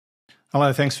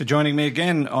Hello, thanks for joining me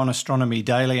again on Astronomy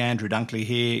Daily. Andrew Dunkley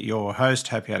here, your host.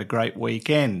 Hope you had a great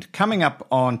weekend. Coming up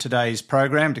on today's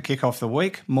program to kick off the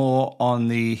week, more on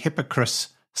the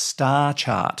Hipparcos star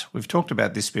chart. We've talked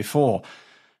about this before,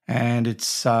 and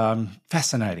it's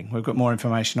fascinating. We've got more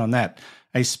information on that.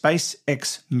 A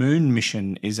SpaceX moon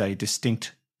mission is a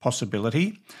distinct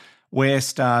possibility. Where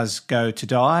stars go to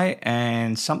die,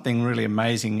 and something really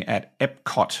amazing at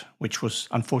Epcot, which was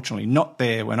unfortunately not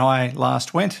there when I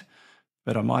last went,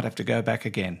 but I might have to go back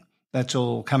again. That's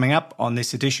all coming up on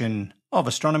this edition of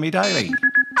Astronomy Daily.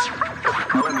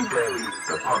 Astronomy Daily,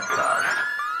 the podcast,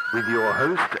 with your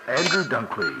host, Andrew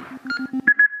Dunkley.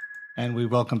 And we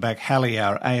welcome back Hallie,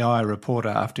 our AI reporter,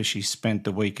 after she spent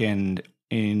the weekend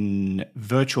in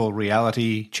virtual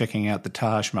reality checking out the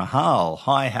Taj Mahal.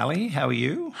 Hi, Hallie. How are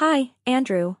you? Hi,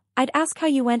 Andrew. I'd ask how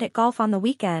you went at golf on the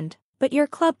weekend, but your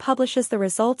club publishes the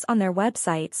results on their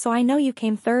website, so I know you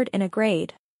came third in a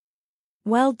grade.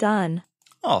 Well done.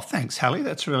 Oh, thanks, Hallie.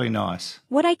 That's really nice.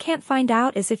 What I can't find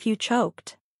out is if you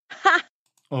choked. Ha!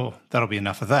 Oh, that'll be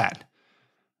enough of that.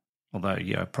 Although,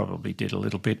 yeah, I probably did a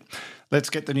little bit.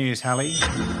 Let's get the news, Hallie.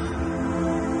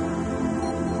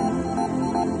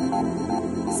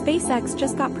 SpaceX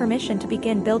just got permission to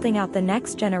begin building out the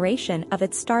next generation of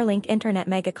its Starlink internet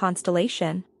mega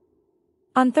constellation.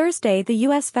 On Thursday, the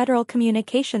U.S. Federal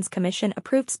Communications Commission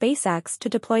approved SpaceX to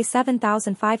deploy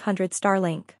 7,500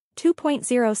 Starlink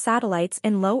 2.0 satellites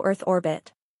in low Earth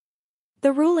orbit.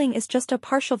 The ruling is just a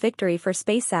partial victory for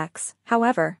SpaceX.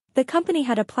 However, the company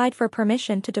had applied for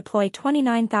permission to deploy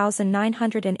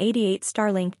 29,988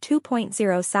 Starlink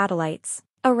 2.0 satellites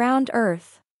around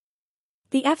Earth.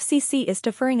 The FCC is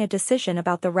deferring a decision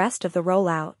about the rest of the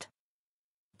rollout.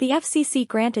 The FCC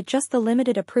granted just the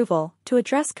limited approval to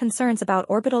address concerns about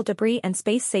orbital debris and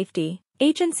space safety,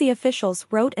 agency officials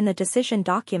wrote in the decision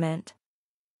document.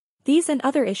 These and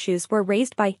other issues were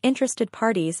raised by interested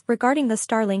parties regarding the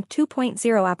Starlink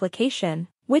 2.0 application,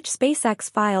 which SpaceX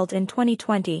filed in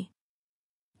 2020.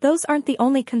 Those aren't the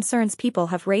only concerns people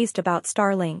have raised about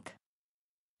Starlink.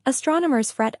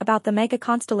 Astronomers fret about the mega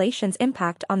constellation's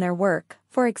impact on their work,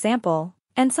 for example,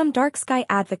 and some dark sky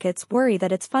advocates worry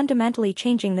that it's fundamentally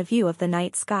changing the view of the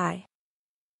night sky.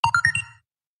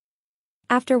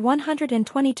 After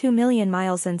 122 million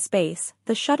miles in space,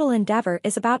 the shuttle Endeavour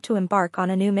is about to embark on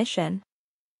a new mission.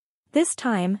 This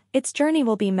time, its journey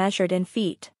will be measured in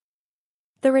feet.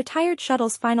 The retired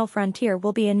shuttle's final frontier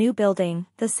will be a new building,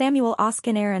 the Samuel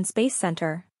Oskin Air and Space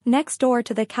Center, next door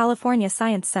to the California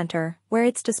Science Center, where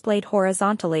it's displayed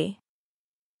horizontally.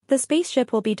 The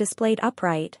spaceship will be displayed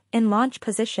upright, in launch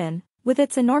position, with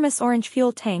its enormous orange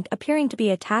fuel tank appearing to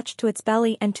be attached to its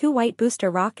belly and two white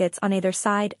booster rockets on either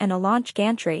side and a launch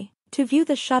gantry, to view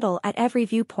the shuttle at every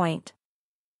viewpoint.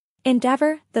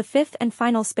 Endeavour, the fifth and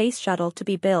final space shuttle to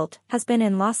be built, has been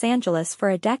in Los Angeles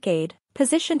for a decade,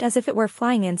 positioned as if it were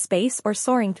flying in space or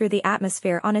soaring through the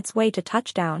atmosphere on its way to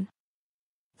touchdown.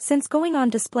 Since going on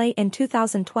display in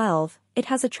 2012, it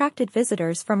has attracted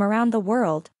visitors from around the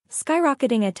world,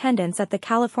 skyrocketing attendance at the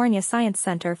California Science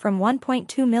Center from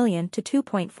 1.2 million to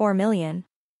 2.4 million.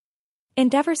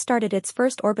 Endeavour started its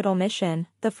first orbital mission,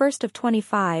 the first of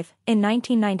 25, in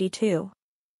 1992.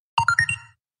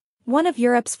 One of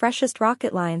Europe's freshest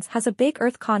rocket lines has a big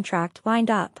Earth contract lined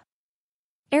up.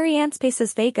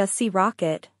 Arianespace's Vega C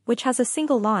rocket, which has a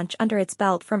single launch under its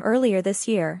belt from earlier this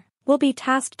year, will be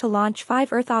tasked to launch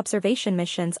 5 Earth observation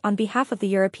missions on behalf of the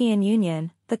European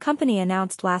Union, the company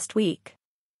announced last week.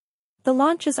 The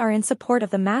launches are in support of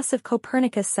the massive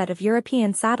Copernicus set of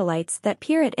European satellites that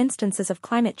peer at instances of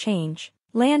climate change,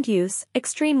 land use,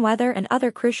 extreme weather and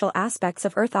other crucial aspects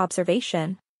of Earth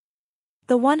observation.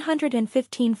 The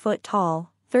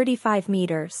 115-foot-tall, 35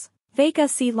 meters, Vega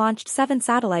C launched 7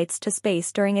 satellites to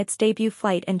space during its debut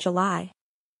flight in July.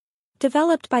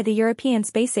 Developed by the European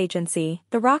Space Agency,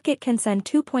 the rocket can send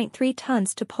 2.3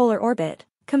 tons to polar orbit,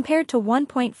 compared to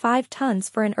 1.5 tons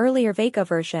for an earlier Vega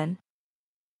version.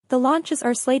 The launches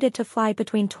are slated to fly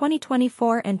between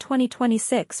 2024 and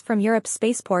 2026 from Europe's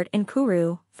spaceport in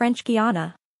Kourou, French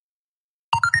Guiana.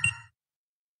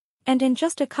 And in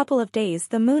just a couple of days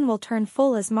the Moon will turn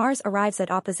full as Mars arrives at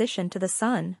opposition to the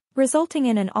Sun, resulting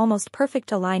in an almost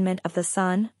perfect alignment of the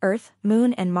Sun, Earth,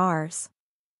 Moon and Mars.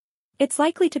 It's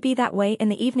likely to be that way in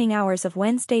the evening hours of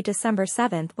Wednesday, December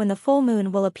 7th, when the full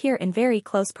moon will appear in very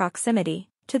close proximity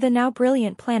to the now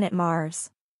brilliant planet Mars.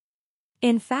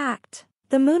 In fact,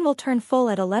 the Moon will turn full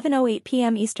at 11:08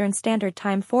 p.m. Eastern Standard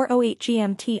Time 4:08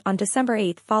 GMT on December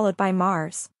 8, followed by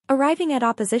Mars, arriving at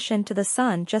opposition to the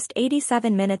Sun just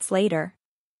 87 minutes later.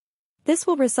 This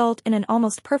will result in an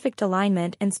almost perfect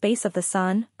alignment in space of the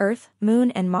Sun, Earth,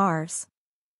 Moon and Mars.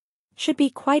 Should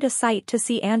be quite a sight to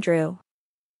see, Andrew.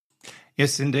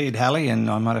 Yes, indeed, Hallie,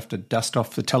 and I might have to dust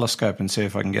off the telescope and see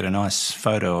if I can get a nice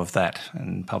photo of that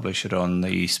and publish it on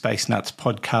the Space Nuts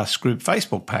Podcast Group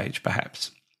Facebook page,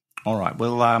 perhaps. All right,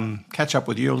 we'll catch up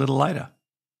with you a little later.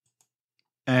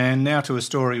 And now to a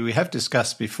story we have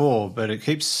discussed before, but it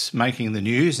keeps making the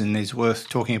news and is worth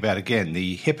talking about again,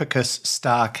 the Hipparcos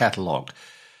star catalogue.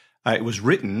 It was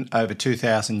written over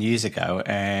 2,000 years ago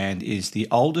and is the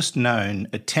oldest known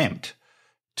attempt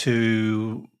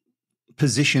to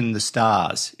position the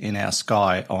stars in our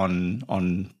sky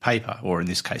on paper, or in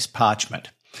this case, parchment.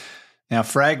 Now,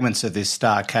 fragments of this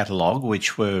star catalogue,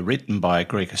 which were written by a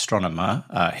Greek astronomer,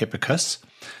 Hipparcos,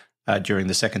 during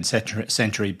the 2nd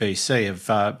century BC,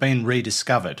 have been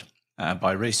rediscovered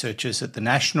by researchers at the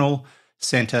National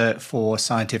Centre for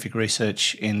Scientific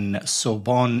Research in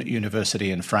Sorbonne University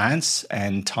in France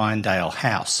and Tyndale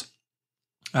House,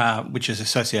 which is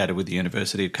associated with the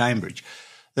University of Cambridge.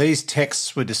 These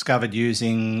texts were discovered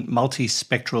using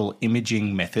multispectral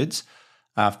imaging methods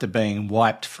after being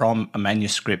wiped from a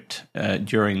manuscript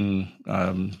during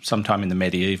sometime in the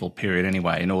medieval period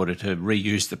anyway, in order to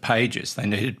reuse the pages. They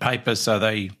needed paper, so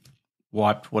they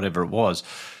wiped whatever it was.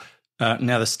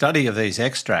 Now, the study of these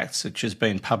extracts, which has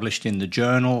been published in the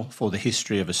Journal for the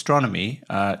History of Astronomy,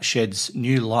 sheds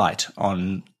new light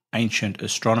on ancient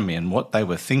astronomy and what they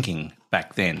were thinking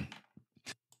back then.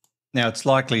 Now, it's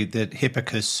likely that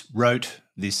Hipparcos wrote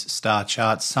this star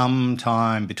chart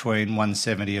sometime between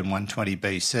 170 and 120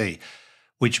 BC,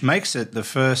 which makes it the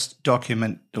first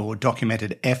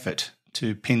documented effort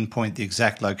to pinpoint the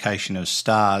exact location of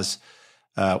stars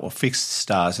or fixed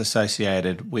stars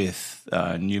associated with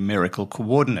numerical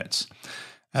coordinates.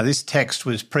 Now, this text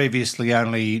was previously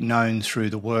only known through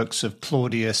the works of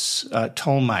Claudius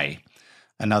Ptolemy,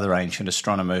 another ancient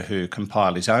astronomer who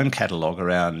compiled his own catalogue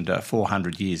around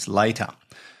 400 years later.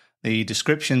 The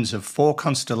descriptions of 4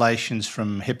 constellations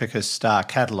from Hipparcos' star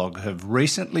catalogue have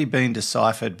recently been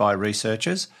deciphered by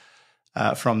researchers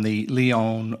from the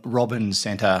Leon Robin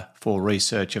Centre for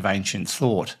Research of Ancient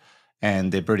Thought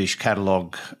and their British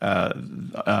catalogue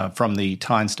from the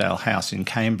Tyndale House in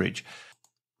Cambridge.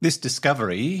 This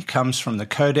discovery comes from the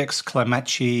Codex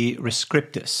Clamaci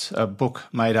Rescriptus, a book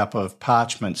made up of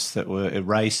parchments that were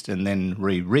erased and then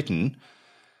rewritten.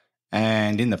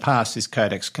 And in the past, this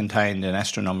codex contained an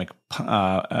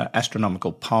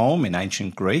astronomical poem in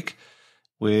ancient Greek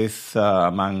with,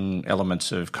 among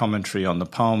elements of commentary on the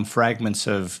poem, fragments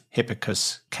of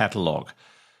Hipparcos' catalogue.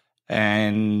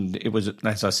 And it was,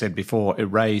 as I said before,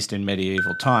 erased in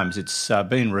medieval times. It's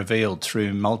been revealed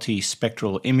through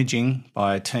multispectral imaging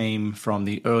by a team from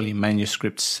the Early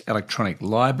Manuscripts Electronic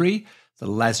Library, the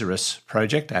Lazarus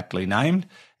Project, aptly named,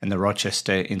 and the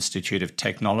Rochester Institute of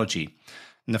Technology.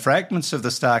 And the fragments of the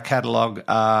star catalogue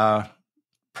are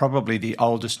probably the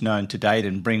oldest known to date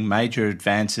and bring major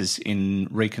advances in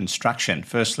reconstruction.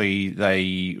 Firstly,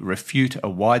 they refute a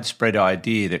widespread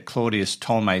idea that Claudius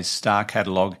Ptolemy's star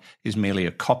catalogue is merely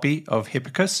a copy of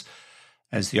Hipparcos,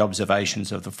 as the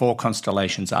observations of the 4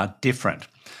 constellations are different.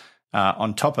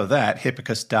 On top of that,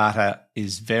 Hipparcos' data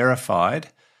is verified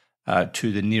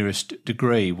to the nearest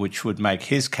degree, which would make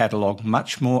his catalogue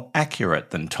much more accurate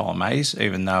than Ptolemy's,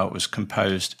 even though it was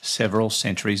composed several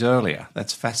centuries earlier.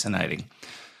 That's fascinating.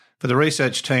 For the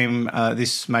research team,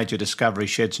 this major discovery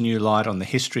sheds new light on the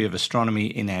history of astronomy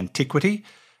in antiquity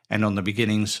and on the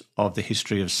beginnings of the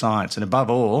history of science. And above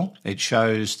all, it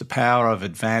shows the power of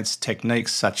advanced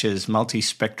techniques such as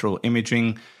multispectral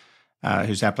imaging,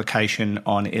 whose application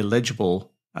on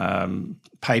illegible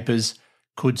papers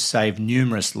could save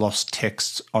numerous lost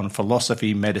texts on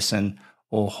philosophy, medicine,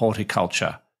 or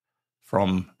horticulture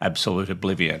from absolute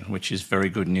oblivion, which is very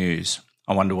good news.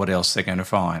 I wonder what else they're going to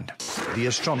find. The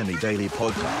Astronomy Daily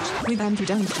podcast with Andrew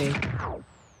Dunkley.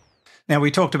 Now,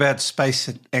 we talked about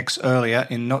SpaceX earlier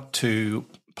in not too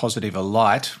positive a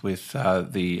light with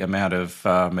the amount of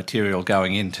material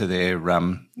going into their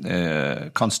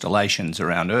constellations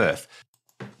around Earth.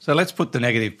 So let's put the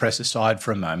negative press aside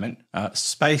for a moment.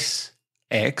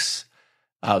 SpaceX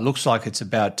looks like it's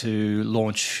about to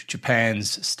launch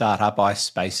Japan's startup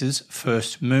iSpace's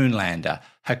first moon lander,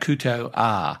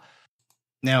 Hakuto-R.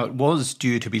 Now, it was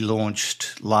due to be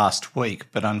launched last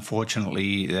week, but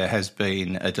unfortunately there has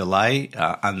been a delay,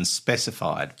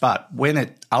 unspecified. But when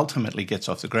it ultimately gets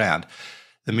off the ground,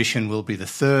 the mission will be the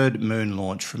 3rd moon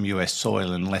launch from US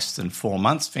soil in less than 4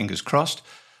 months, fingers crossed,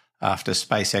 after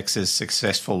SpaceX's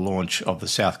successful launch of the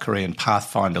South Korean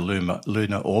Pathfinder lunar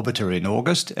orbiter in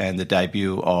August and the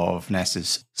debut of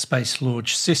NASA's Space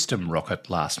Launch System rocket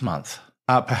last month.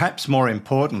 Perhaps more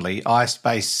importantly,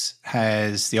 iSpace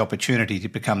has the opportunity to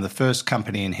become the first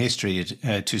company in history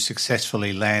to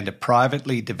successfully land a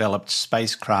privately developed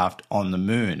spacecraft on the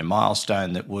moon, a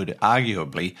milestone that would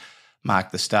arguably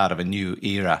mark the start of a new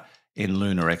era in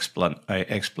lunar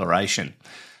exploration.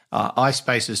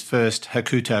 iSpace's first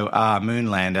Hakuto-R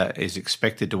moonlander is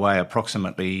expected to weigh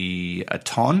approximately a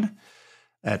tonne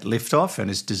at liftoff and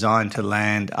is designed to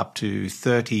land up to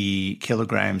 30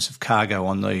 kilograms of cargo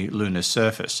on the lunar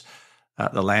surface.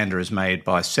 The lander is made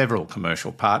by several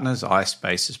commercial partners.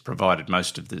 iSpace has provided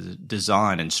most of the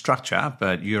design and structure,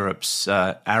 but Europe's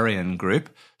Ariane Group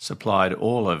supplied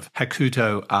all of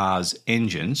Hakuto-R's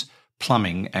engines,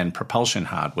 plumbing and propulsion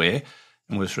hardware,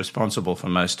 and was responsible for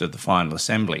most of the final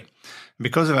assembly.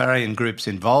 Because of Ariane Group's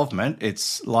involvement,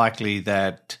 it's likely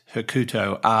that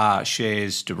Hakuto-R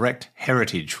shares direct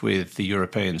heritage with the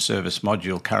European service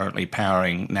module currently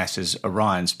powering NASA's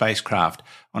Orion spacecraft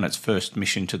on its first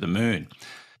mission to the moon.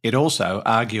 It also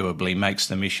arguably makes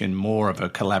the mission more of a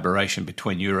collaboration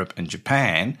between Europe and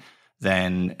Japan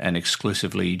than an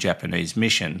exclusively Japanese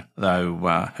mission, though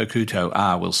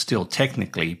Hakuto-R will still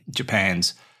technically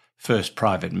Japan's first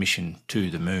private mission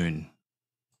to the moon.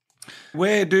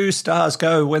 Where do stars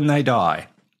go when they die?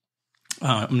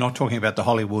 I'm not talking about the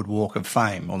Hollywood Walk of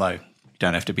Fame, although you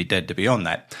don't have to be dead to be on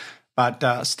that.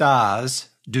 But stars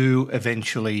do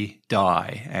eventually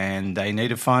die, and they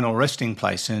need a final resting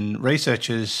place. And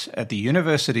researchers at the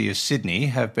University of Sydney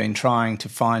have been trying to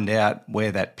find out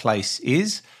where that place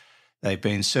is. They've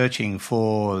been searching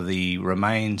for the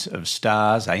remains of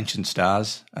stars, ancient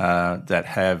stars, that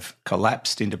have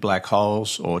collapsed into black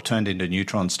holes or turned into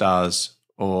neutron stars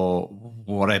or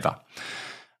whatever.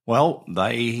 Well,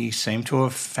 they seem to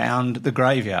have found the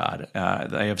graveyard.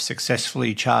 They have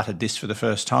successfully charted this for the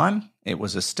first time. It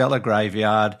was a stellar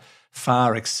graveyard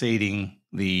far exceeding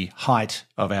the height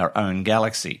of our own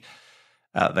galaxy.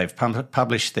 They've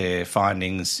published their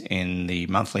findings in the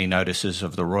monthly notices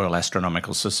of the Royal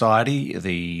Astronomical Society.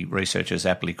 The researchers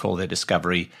aptly call their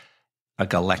discovery a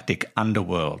galactic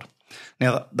underworld.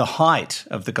 Now, the height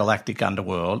of the galactic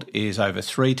underworld is over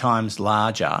 3 times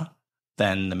larger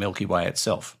than the Milky Way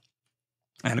itself.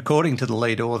 And according to the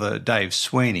lead author, Dave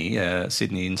Sweeney, a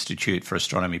Sydney Institute for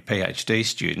Astronomy PhD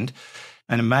student,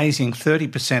 an amazing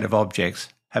 30% of objects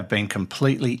have been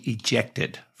completely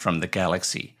ejected from the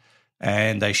galaxy.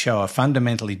 And they show a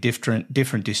fundamentally different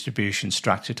distribution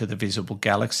structure to the visible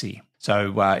galaxy.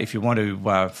 So if you want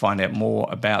to find out more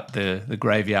about the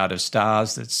graveyard of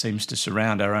stars that seems to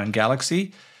surround our own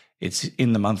galaxy, it's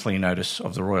in the monthly notice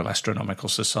of the Royal Astronomical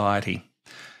Society.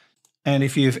 And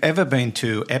if you've ever been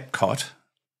to Epcot,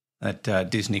 at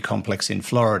Disney complex in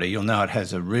Florida, you'll know it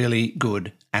has a really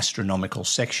good astronomical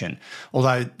section.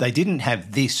 Although they didn't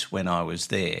have this when I was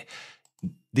there.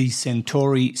 The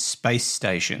Centauri Space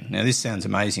Station. Now, this sounds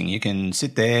amazing. You can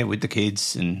sit there with the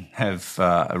kids and have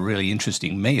a really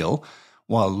interesting meal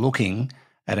while looking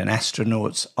at an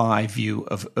astronaut's eye view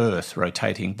of Earth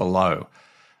rotating below.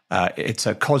 It's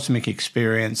a cosmic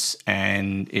experience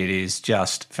and it is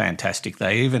just fantastic.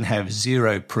 They even have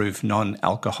zero-proof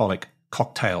non-alcoholic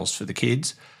cocktails for the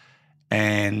kids,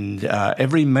 and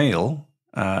every meal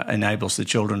enables the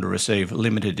children to receive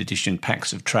limited edition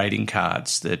packs of trading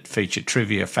cards that feature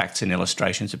trivia, facts and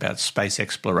illustrations about space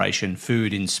exploration,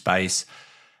 food in space,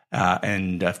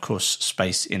 and, of course,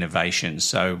 space innovation.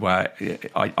 So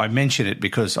I mention it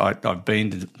because I've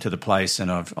been to the place and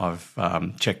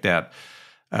I've checked out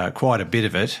quite a bit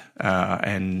of it.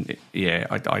 And, yeah,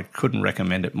 I couldn't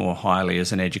recommend it more highly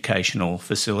as an educational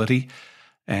facility.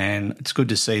 And it's good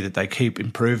to see that they keep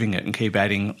improving it and keep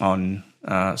adding on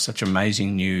such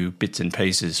amazing new bits and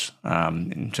pieces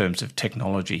in terms of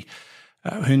technology.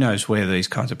 Who knows where these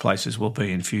kinds of places will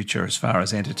be in future as far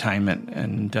as entertainment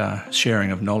and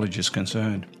sharing of knowledge is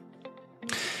concerned.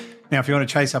 Now, if you want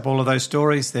to chase up all of those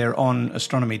stories, they're on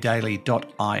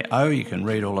astronomydaily.io. You can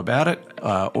read all about it,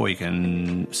 or you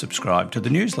can subscribe to the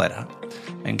newsletter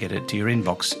and get it to your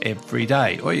inbox every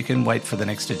day. Or you can wait for the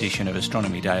next edition of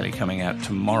Astronomy Daily coming out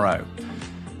tomorrow.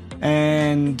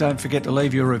 And don't forget to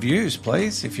leave your reviews,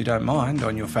 please, if you don't mind,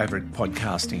 on your favourite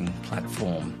podcasting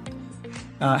platform.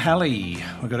 Hallie,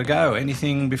 we've got to go.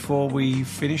 Anything before we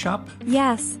finish up?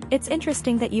 Yes, it's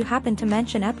interesting that you happen to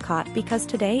mention Epcot because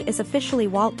today is officially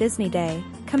Walt Disney Day,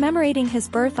 commemorating his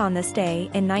birth on this day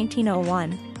in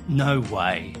 1901. No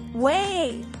way.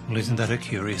 Way! Well, isn't that a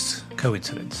curious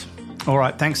coincidence? All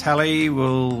right, thanks, Hallie.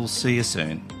 We'll see you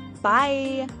soon.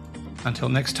 Bye! Until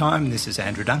next time, this is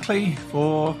Andrew Dunkley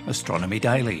for Astronomy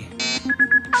Daily.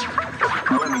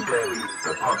 Astronomy Daily,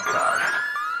 the podcast,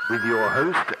 with your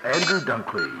host, Andrew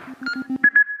Dunkley.